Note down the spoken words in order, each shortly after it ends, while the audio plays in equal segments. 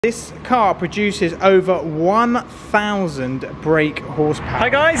This car produces over 1,000 brake horsepower. Hi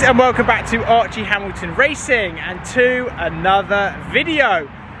guys, and welcome back to Archie Hamilton Racing and to another video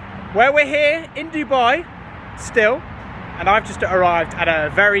where we're here in Dubai still, and I've just arrived at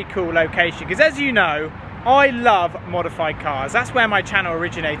a very cool location because, as you know, I love modified cars. That's where my channel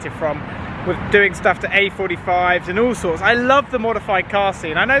originated from, with doing stuff to A45s and all sorts. I love the modified car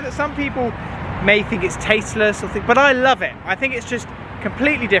scene. I know that some people may think it's tasteless, but I love it. I think it's just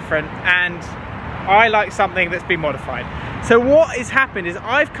completely different, and I like something that's been modified. So what has happened is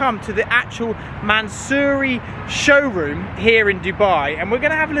I've come to the actual Mansory showroom here in Dubai, and we're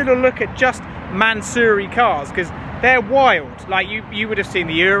going to have a little look at just Mansory cars because they're wild. Like you would have seen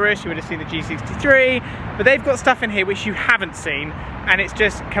the Urus, you would have seen the G63, but they've got stuff in here which you haven't seen, and it's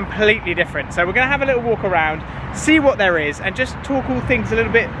just completely different. So we're going to have a little walk around, see what there is, and just talk all things a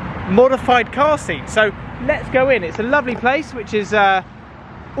little bit modified car scene. So let's go in. It's a lovely place, which is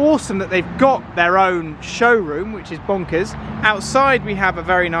awesome that they've got their own showroom, which is bonkers. Outside we have a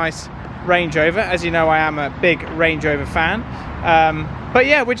very nice Range Rover. As you know, I am a big Range Rover fan, but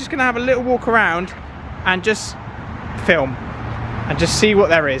yeah, we're just gonna have a little walk around and just film and just see what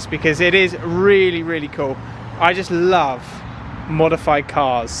there is, because it is really cool. I just love modified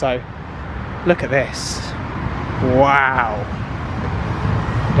cars. So look at this. Wow.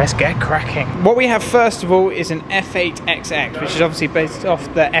 Let's get cracking. What we have first of all is an F8 XX, which is obviously based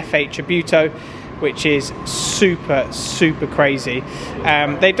off the F8 Tributo, which is super crazy.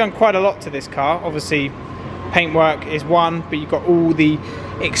 They've done quite a lot to this car. Obviously paintwork is one, but you've got all the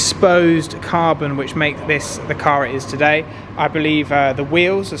exposed carbon which make this the car it is today. I believe the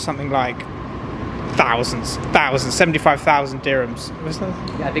wheels are something like thousands, 75,000 dirhams.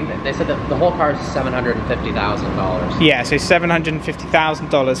 Yeah, I think they said that the whole car is $750,000. Yeah, so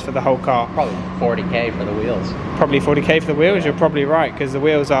 $750,000 for the whole car. Probably 40k for the wheels. Probably 40k for the wheels. Yeah. You're probably right, because the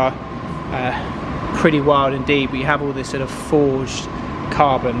wheels are pretty wild indeed. But you have all this sort of forged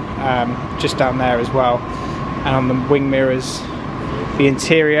carbon just down there as well, and on the wing mirrors. The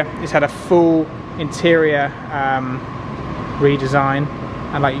interior, it's had a full interior redesign.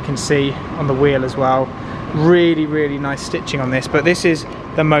 And like you can see on the wheel as well, really nice stitching on this. But this is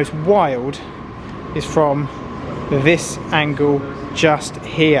the most wild, is from this angle just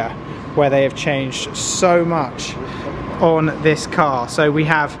here, where they have changed so much on this car. So we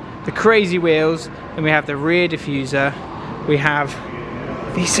have the crazy wheels, and we have the rear diffuser, we have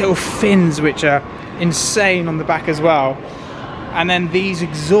these little fins which are insane on the back as well, and then these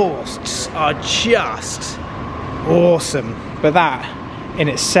exhausts are just awesome. But that in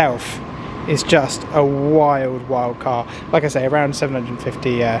itself is just a wild car. Like I say, around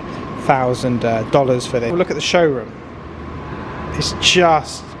 $750,000 for this. Look at the showroom. It's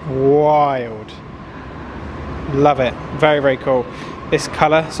just wild. Love it. Very cool. This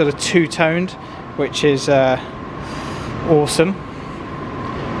colour, sort of two-toned, which is awesome,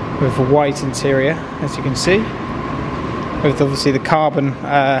 with a white interior, as you can see, with obviously the carbon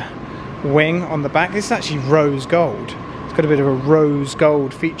wing on the back. This is actually rose gold. It's got a bit of a rose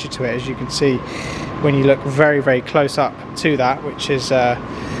gold feature to it, as you can see when you look very close up to that, which is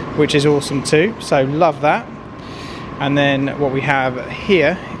awesome too. So love that. And then what we have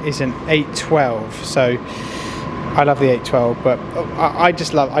here is an 812. So I love the 812, but I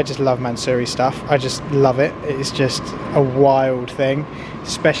just love Mansory stuff. I just love it. It's just a wild thing,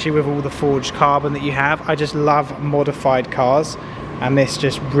 especially with all the forged carbon that you have. I just love modified cars, and this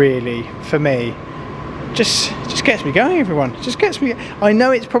just really, for me, just gets me going, everyone. Just gets me. I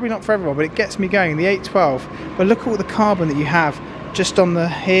know it's probably not for everyone, but it gets me going. The 812. But look at all the carbon that you have just on the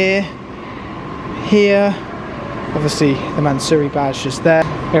here. Obviously the Mansory badge just there.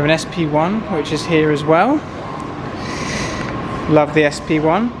 We have an SP1 which is here as well. Love the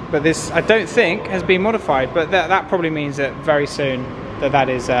SP1, but this I don't think has been modified. But that probably means that very soon that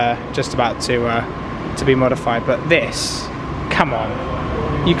is just about to be modified. But this, come on.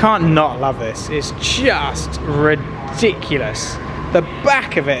 You can't not love this. It's just ridiculous. The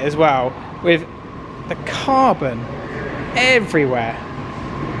back of it as well, with the carbon everywhere.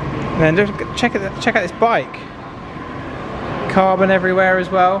 And then check out this bike. Carbon everywhere as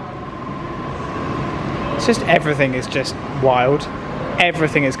well. It's just, everything is just wild.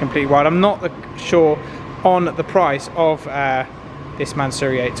 Everything is completely wild. I'm not sure on the price of this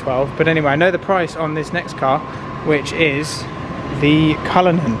Mansory 812, but anyway, I know the price on this next car, which is the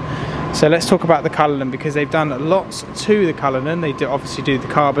Cullinan. So let's talk about the Cullinan, because they've done lots to the Cullinan. They obviously do the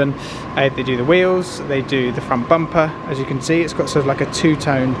carbon, they do the wheels, they do the front bumper. As you can see, it's got sort of like a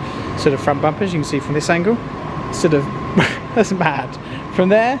two-tone sort of front bumper, as you can see from this angle. Sort of, that's mad. From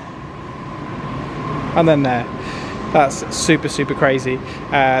there, and then there. That's super, super crazy.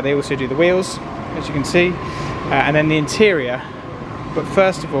 They also do the wheels, as you can see, and then the interior. But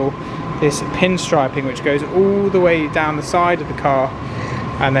first of all, this pinstriping which goes all the way down the side of the car,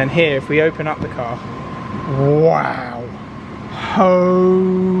 and then here, if we open up the car, wow,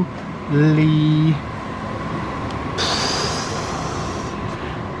 holy,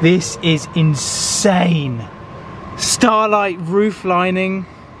 this is insane. Starlight roof lining.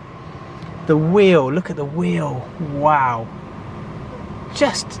 The wheel, look at the wheel, wow.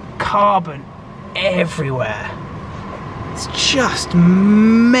 Just carbon everywhere. It's just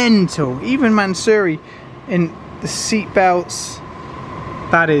mental. Even Mansory in the seat belts.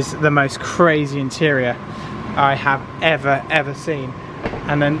 That is the most crazy interior I have ever seen.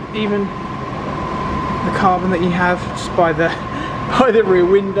 And then even the carbon that you have just by the rear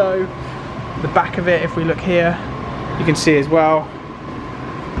window, the back of it, if we look here, you can see as well.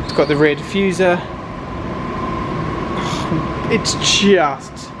 It's got the rear diffuser. It's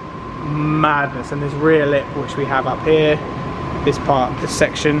just madness. And this rear lip which we have up here, this part, this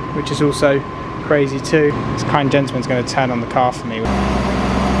section, which is also crazy too. This kind gentleman's going to turn on the car for me.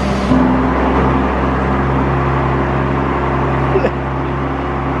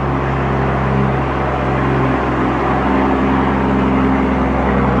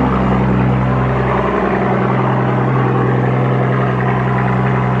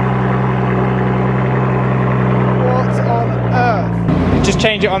 Just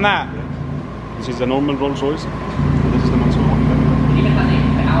change it on that. This is the normal Rolls Royce. This is the Mansory one.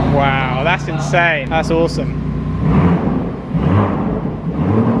 Wow, that's insane. That's awesome.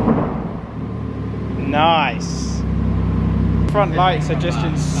 Nice. Front lights are just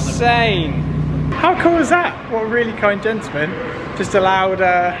insane. How cool is that? What a really kind gentleman just allowed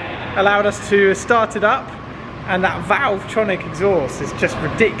us to start it up. And that Valvetronic exhaust is just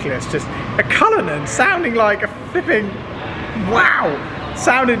ridiculous. Just a Cullinan sounding like a flipping wow.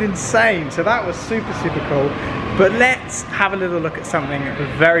 Sounded insane. So that was super, super cool. But let's have a little look at something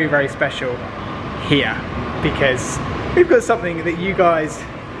very, very special here, because we've got something that you guys,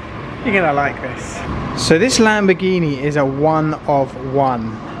 you're gonna like this. So this Lamborghini is a one of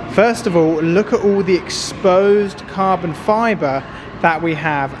one. First of all, look at all the exposed carbon fiber that we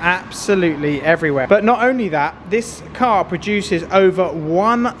have absolutely everywhere. But not only that, this car produces over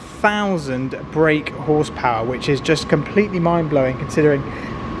 1,000 brake horsepower, which is just completely mind-blowing considering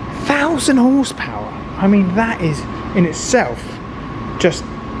 1,000 horsepower. I mean, that is in itself just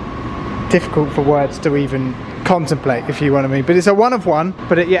difficult for words to even contemplate, if you want me. But it's a one of one.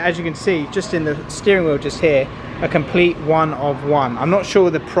 But yeah, as you can see, just in the steering wheel just here, a complete one of one. I'm not sure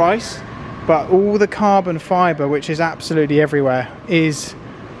the price, but all the carbon fiber, which is absolutely everywhere, is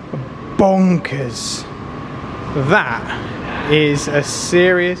bonkers. That is a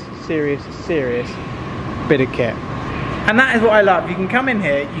serious bit of kit. And that is what I love. You can come in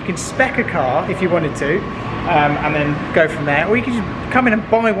here, you can spec a car if you wanted to, and then go from there. Or you can just come in and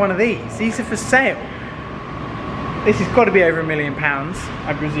buy one of these. These are for sale. This has got to be over £1 million,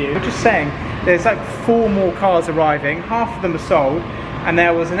 I presume. I'm just saying, there's like 4 more cars arriving. Half of them are sold. And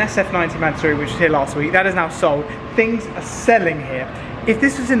there was an SF90 Mansory which was here last week. That is now sold. Things are selling here. If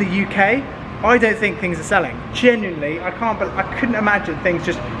this was in the UK, I don't think things are selling. Genuinely, I couldn't imagine things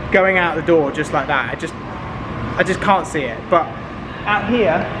just going out the door just like that. I just can't see it. But out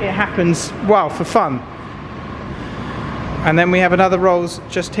here, it happens, well, for fun. And then we have another Rolls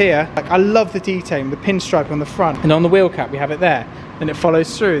just here. Like, I love the detailing, the pinstripe on the front. And on the wheel cap, we have it there. And it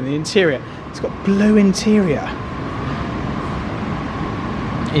follows through in the interior. It's got blue interior.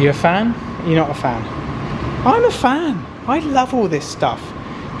 Are you a fan? You're not a fan? I'm a fan. I love all this stuff.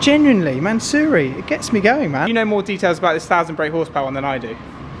 Genuinely, Mansory, it gets me going, man. You know more details about this 1,000 brake horsepower one than I do.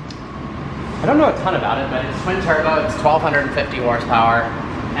 I don't know a ton about it, but it's twin turbo, it's 1,250 horsepower,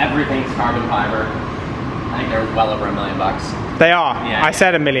 everything's carbon fiber. I think they're well over $1 million. They are. Yeah, I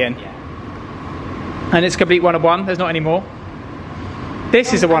said $1 million. Yeah. And it's complete one of one. There's not any more.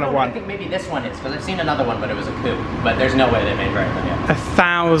 This is a one of one. I think maybe this one is, because I've seen another one, but it was a coupe. But there's no way they made very many.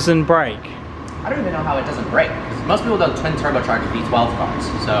 1,000 brake. I don't even know how it doesn't break, because most people don't twin turbocharged V12 cars.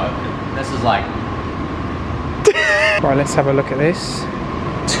 So this is like. Right, let's have a look at this.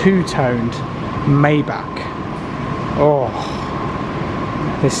 Two-toned Maybach. Oh,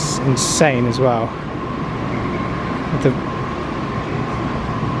 this is insane as well. With the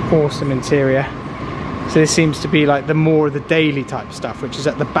awesome interior. So this seems to be like the more of the daily type stuff, which is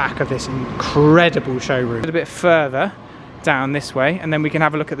at the back of this incredible showroom. A bit further down this way, and then we can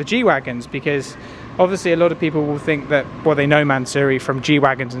have a look at the G-Wagons, because obviously a lot of people will think that, well, they know Mansory from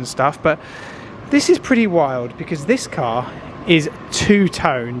G-Wagons and stuff, but this is pretty wild because this car is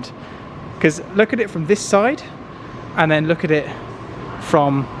two-toned. Because look at it from this side, and then look at it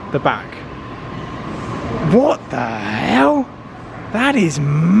from the back. What the hell? That is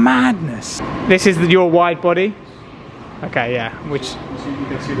madness. This is your wide body. Okay, yeah. Which you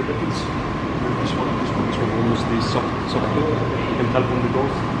can see the difference. This one almost the soft. You can tell from the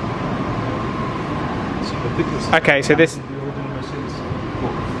doors. So the thickness. Okay, so this.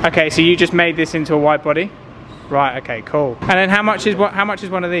 Okay, so you just made this into a wide body, right? Okay, cool. And then how much is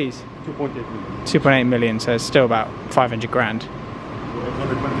one of these? 2.8 million. 2.8 million. So it's still about 500 grand.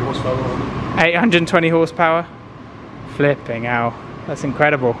 820 horsepower. 820 horsepower. Flipping hell, that's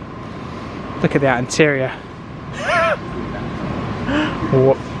incredible. Look at that interior.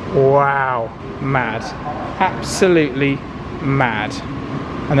 Wow, mad, absolutely mad.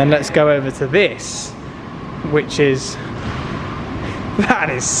 And then let's go over to this, which is, that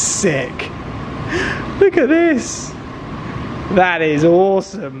is sick. Look at this, that is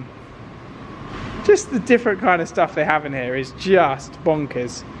awesome. Just the different kind of stuff they have in here is just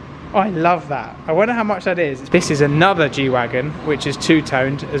bonkers. I love that. I wonder how much that is. This is another G-Wagon, which is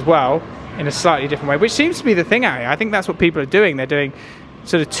two-toned as well, in a slightly different way, which seems to be the thing out here. I think that's what people are doing. They're doing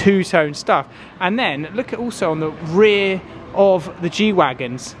sort of two-tone stuff. And then look at also on the rear of the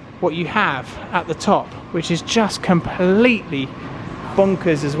G-Wagons, what you have at the top, which is just completely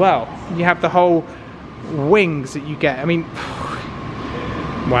bonkers as well. You have the whole wings that you get. I mean,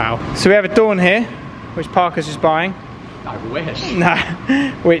 wow. So we have a Dawn here, which Parker's just buying. I wish. No,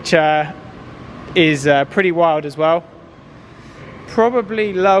 which is pretty wild as well.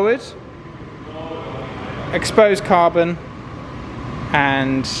 Probably lowered, exposed carbon,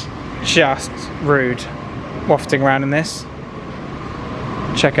 and just rude. Wafting around in this.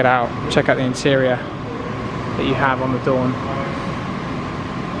 Check it out. Check out the interior that you have on the Dawn.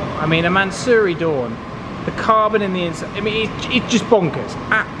 I mean, a Mansory Dawn. The carbon in the inside. I mean, it's just bonkers.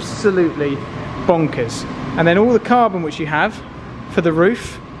 Absolutely bonkers. And then all the carbon which you have for the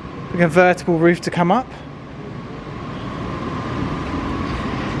roof, the convertible roof to come up.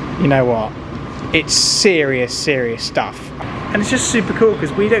 You know what? It's serious, serious stuff. And it's just super cool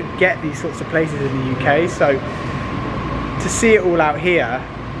because we don't get these sorts of places in the UK, so to see it all out here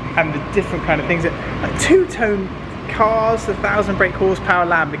and the different kind of things, like two-tone cars, the 1,000 brake horsepower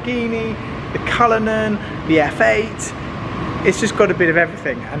Lamborghini, the Cullinan, the F8, it's just got a bit of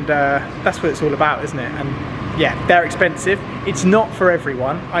everything, and that's what it's all about, isn't it? And yeah, they're expensive. It's not for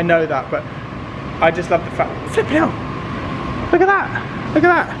everyone, I know that, but I just love the fact. Flipping hell! Look at that! Look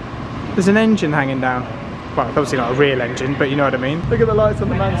at that! There's an engine hanging down. Well, obviously not a real engine, but you know what I mean. Look at the lights on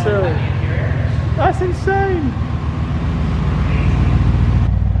the Mansory. That's insane!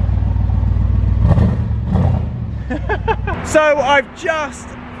 So I've just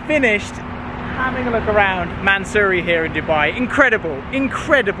finished having a look around Mansory here in Dubai. Incredible,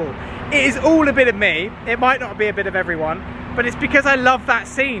 incredible. It is all a bit of me. It might not be a bit of everyone, but it's because I love that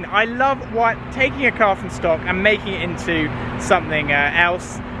scene. I love taking a car from stock and making it into something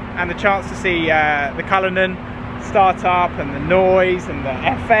else, and the chance to see the Cullinan start up, and the noise, and the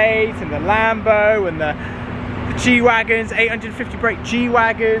F8, and the Lambo, and the G-Wagons, 850 brake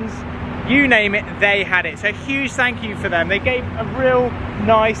G-Wagons. You name it, they had it. So huge thank you for them. They gave a real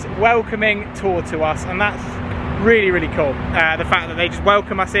nice, welcoming tour to us, and that's really, really cool. The fact that they just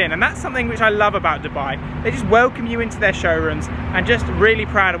welcome us in, and that's something which I love about Dubai. They just welcome you into their showrooms and just really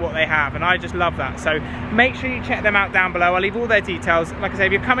proud of what they have, and I just love that. So make sure you check them out down below. I'll leave all their details. Like I say,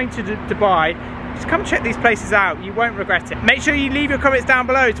 if you're coming to Dubai, just come check these places out. You won't regret it. Make sure you leave your comments down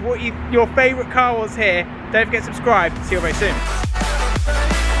below to what your favourite car was here. Don't forget to subscribe. See you very soon.